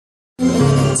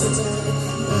to die,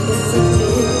 not a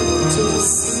footprint to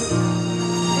see.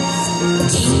 A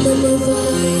kingdom of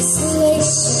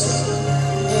isolation,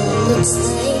 and it looks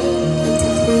like I'm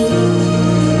complete.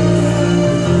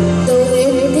 The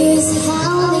wind is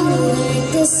howling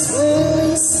like a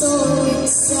swirling storm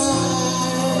inside.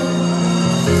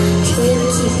 Can't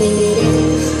keep it in,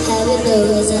 heaven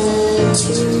knows I've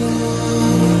tried.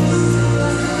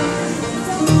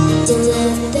 Don't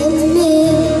let them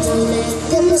in, don't let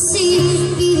them see.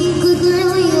 Be the good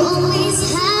girl you always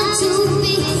had to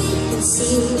be. And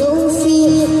see no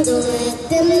fear, don't let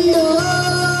them know.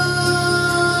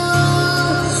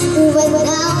 But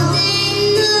now they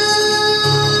know.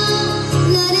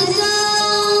 Let it go,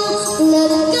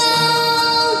 let it go.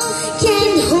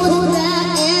 Can't hold it back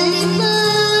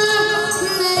anymore.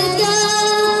 Let it go,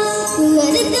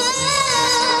 let it go.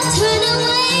 Turn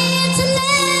away to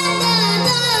let it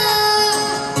go.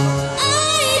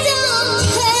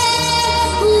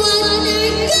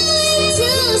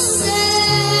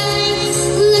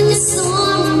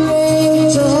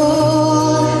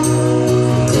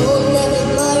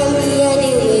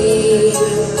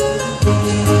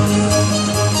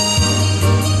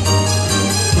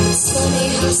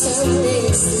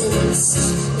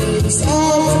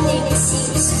 Everything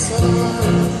seems far,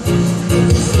 and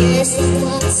the fears of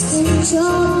what's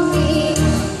control me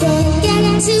don't get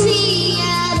to me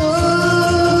at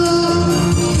all.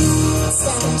 It's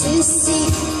time to see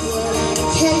what I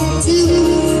can do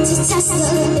to test the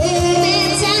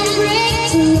limits and break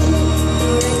through.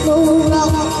 There ain't no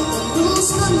wrong, no rules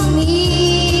for me.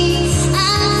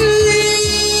 I'm free.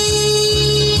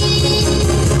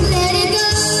 Let it go,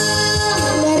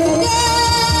 let it go.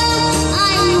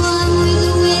 I'm one with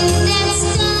the wind that's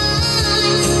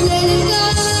gone. Let it go,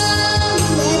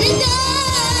 let it go.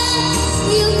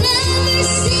 You'll never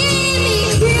see me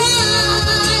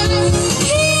cry.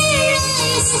 Here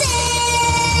I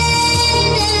stand,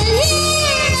 and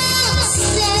here I'll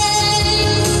stay.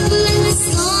 Let the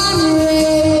storm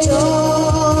rage on.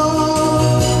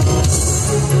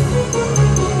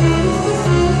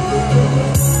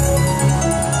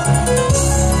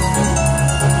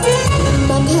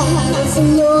 My path of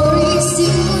glories to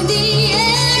the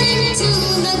air and to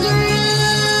the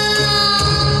ground.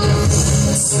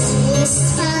 The sunless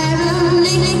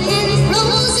spiraling in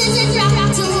roses and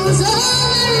fractals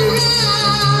all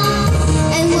around.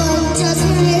 And what just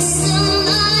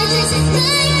crystallizes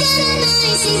like an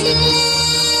icy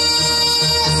glass.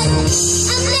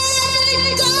 I'm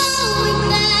never going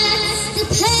back. The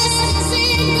past is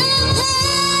in the past.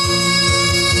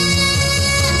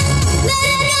 Let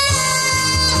it go,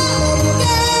 let it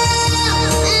go.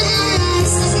 And our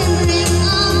eyes can bring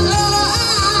on the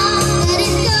let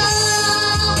it go,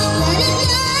 let it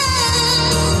go.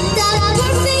 That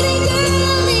perfect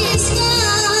girl is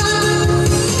gone.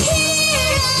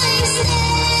 Here I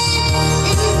stand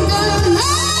in the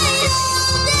light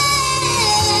of day.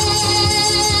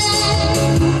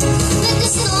 Let the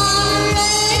storm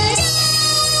rage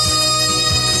on.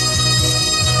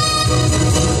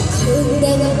 Could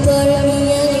never burn